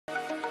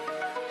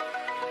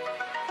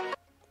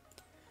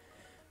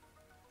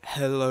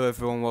Hello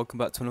everyone, welcome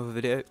back to another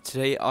video.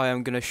 Today I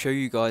am going to show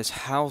you guys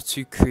how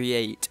to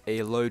create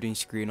a loading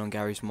screen on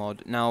Garry's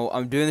mod. Now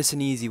I'm doing this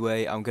an easy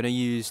way. I'm going to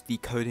use the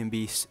Coding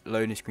Beast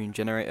loading screen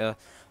generator.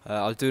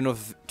 I'll do another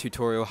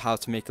tutorial how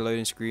to make a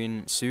loading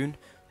screen soon,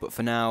 but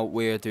for now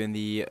we're doing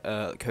the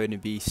Coding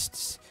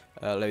Beast's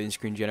loading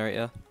screen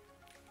generator.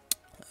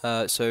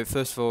 So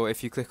first of all,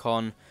 if you click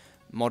on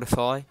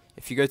modify,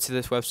 if you go to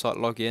this website,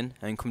 log in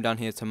and come down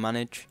here to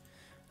manage,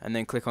 and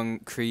then click on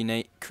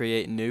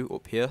create new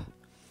up here,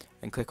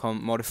 and click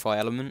on modify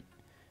element.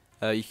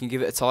 You can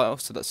give it a title,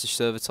 so that's the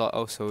server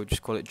title, so we'll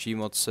just call it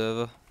gmod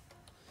server.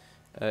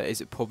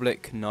 Is it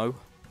public? No,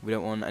 we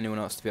don't want anyone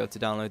else to be able to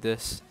download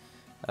this.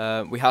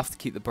 We have to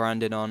keep the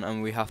branding on,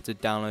 and we have to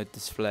download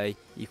display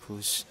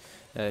equals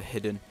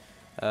hidden.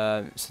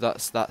 So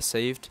that's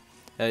saved.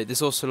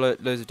 There's also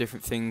loads of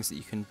different things that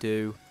you can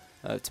do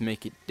to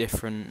make it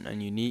different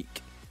and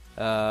unique.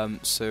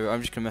 So I'm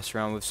just going to mess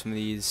around with some of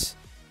these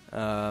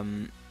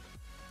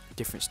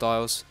different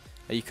styles.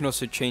 You can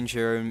also change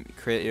your own,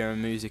 create your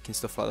own music and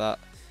stuff like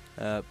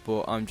that,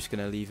 but I'm just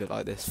going to leave it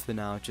like this for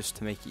now, just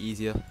to make it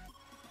easier.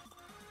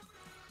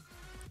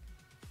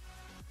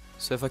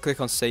 So if I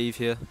click on save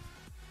here,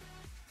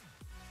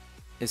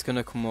 it's going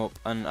to come up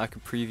and I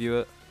can preview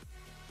it.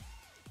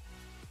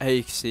 Here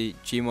you can see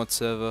gmod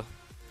server,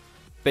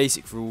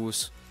 basic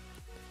rules,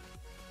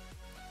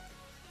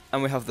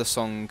 and we have the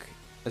song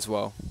as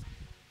well.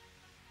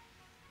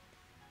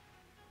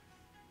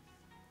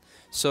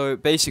 So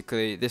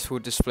basically this will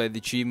display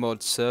the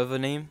gmod server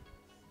name,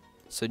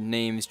 so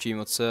name is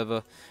gmod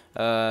server.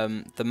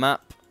 The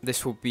map,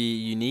 this will be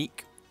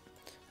unique,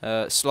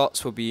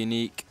 slots will be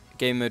unique,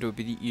 game mode will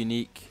be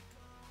unique,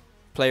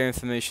 player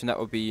information, that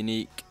will be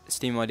unique,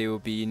 Steam ID will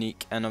be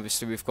unique, and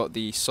obviously we've got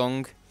the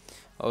song.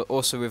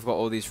 Also we've got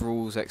all these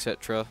rules,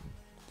 etc.,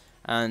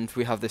 and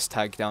we have this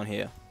tag down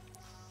here.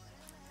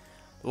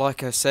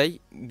 Like I say,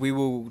 we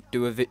will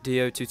do a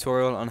video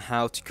tutorial on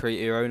how to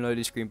create your own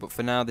loading screen, but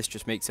for now this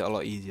just makes it a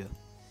lot easier.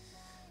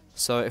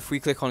 So if we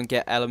click on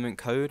get element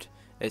code,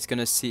 it's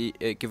going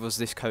to give us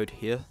this code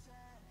here.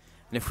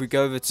 And if we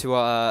go over to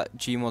our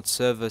gmod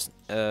server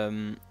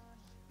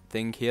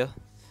thing here,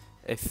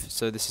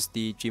 so this is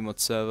the gmod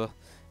server.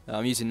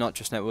 I'm using Not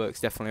Just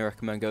Networks, definitely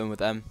recommend going with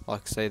them.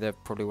 Like I say, they're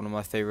probably one of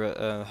my favourite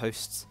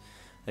hosts.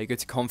 You go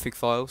to config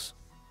files,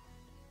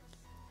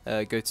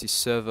 go to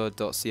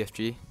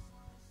server.cfg.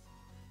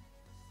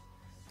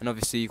 And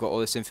obviously you've got all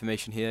this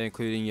information here,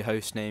 including your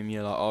host name,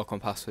 your Archon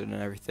password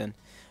and everything.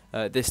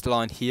 This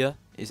line here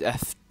is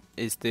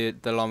the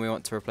line we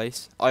want to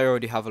replace. I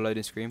already have a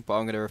loading screen, but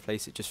I'm going to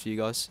replace it just for you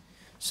guys.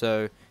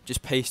 So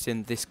just paste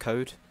in this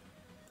code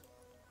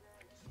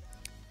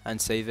and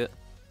save it.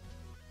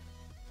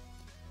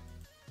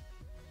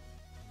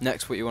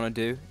 Next, what you want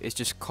to do is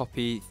just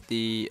copy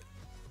the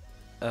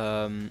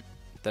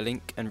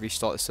link and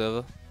restart the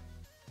server.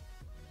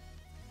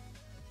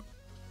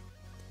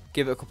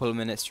 Give it a couple of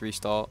minutes to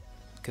restart,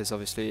 because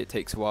obviously it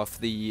takes a while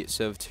for the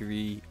server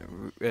to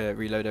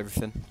reload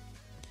everything.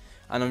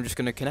 And I'm just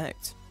going to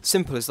connect.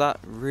 Simple as that.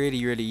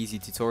 Really easy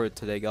tutorial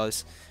today,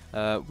 guys.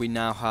 We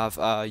now have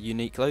our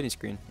unique loading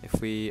screen.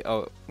 If we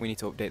need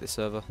to update the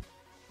server,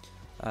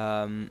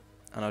 and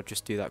I'll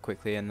just do that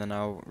quickly and then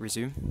I'll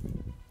resume.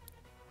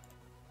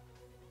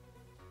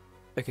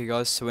 Okay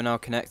guys, so we're now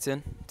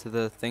connecting to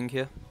the thing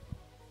here.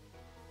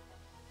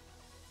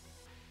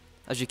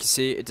 As you can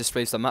see, it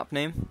displays the map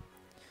name.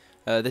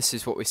 This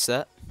is what we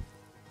set.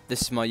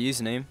 This is my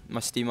username, my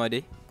Steam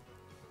ID.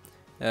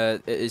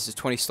 It is a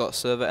 20 slot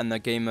server, and the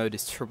game mode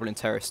is Trouble in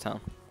Terrorist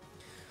Town.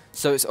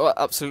 So it's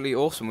absolutely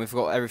awesome. We've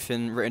got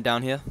everything written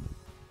down here,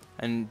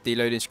 and the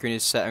loading screen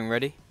is set and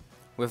ready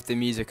with the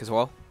music as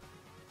well.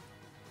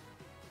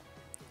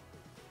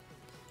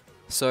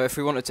 So if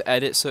we wanted to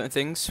edit certain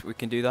things, we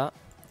can do that.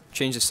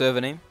 Change the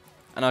server name,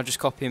 and I'll just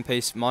copy and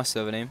paste my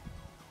server name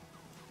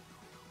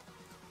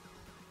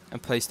and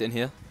paste it in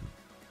here.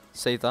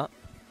 Save that.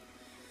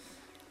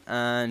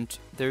 And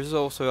there's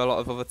also a lot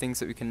of other things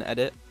that we can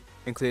edit,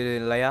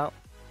 including layout,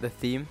 the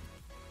theme,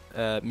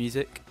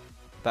 music,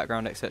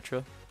 background,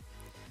 etc.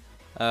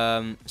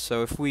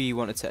 So if we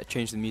wanted to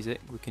change the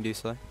music, we can do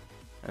so,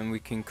 and we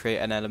can create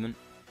an element.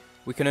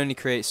 We can only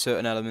create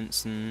certain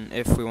elements, and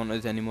if we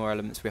wanted any more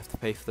elements, we have to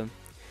pay for them.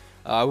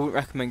 I wouldn't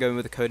recommend going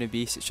with the Coding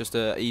Beast. It's just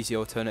an easy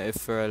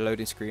alternative for a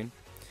loading screen.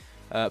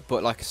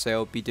 But like I say,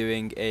 I'll be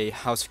doing a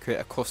how to create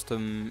a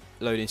custom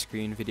loading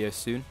screen video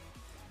soon.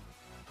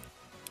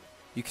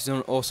 You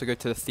can also go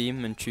to the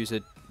theme and choose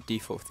a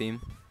default theme.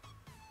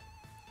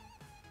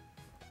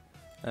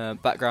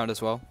 Background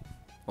as well,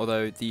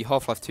 although the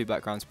Half-Life 2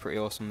 background is pretty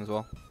awesome as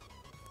well.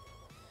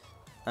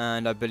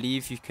 And I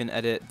believe you can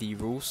edit the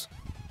rules.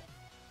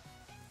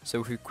 So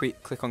if we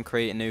click on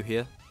create new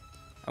here,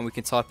 and we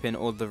can type in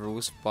all the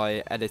rules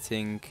by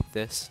editing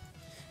this,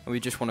 and we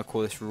just want to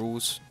call this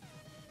rules.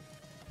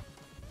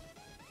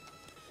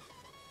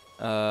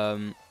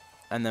 And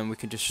then we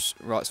can just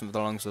write some of the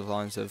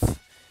lines of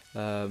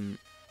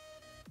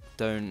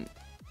don't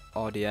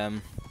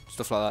RDM,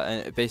 stuff like that,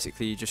 and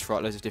basically you just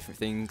write loads of different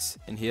things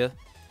in here.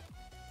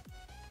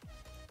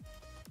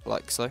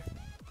 like so.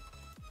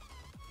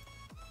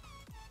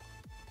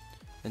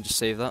 And just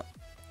save that.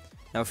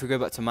 Now if we go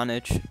back to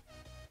manage,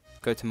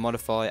 go to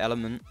modify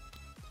element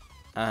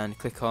and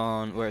click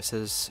on where it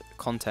says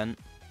content,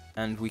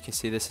 and we can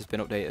see this has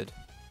been updated.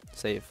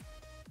 Save.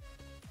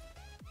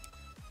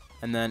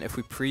 And then if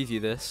we preview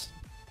this,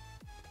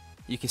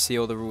 you can see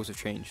all the rules have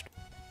changed,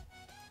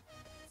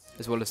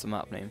 as well as the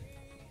map name.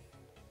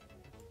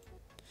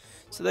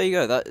 So there you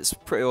go, that's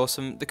pretty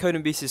awesome. The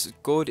coding beast is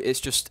good, it's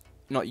just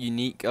not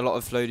unique. A lot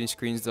of loading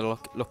screens that are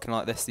looking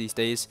like this these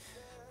days.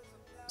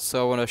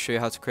 So I want to show you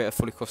how to create a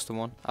fully custom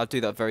one. I'll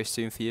do that very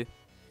soon for you.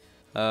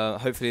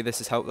 Hopefully this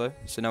has helped though.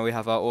 So now we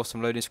have our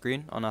awesome loading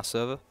screen on our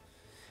server.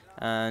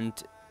 And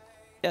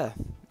yeah,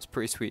 it's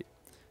pretty sweet.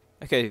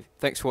 Okay,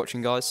 thanks for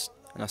watching guys,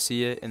 and I'll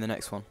see you in the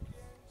next one.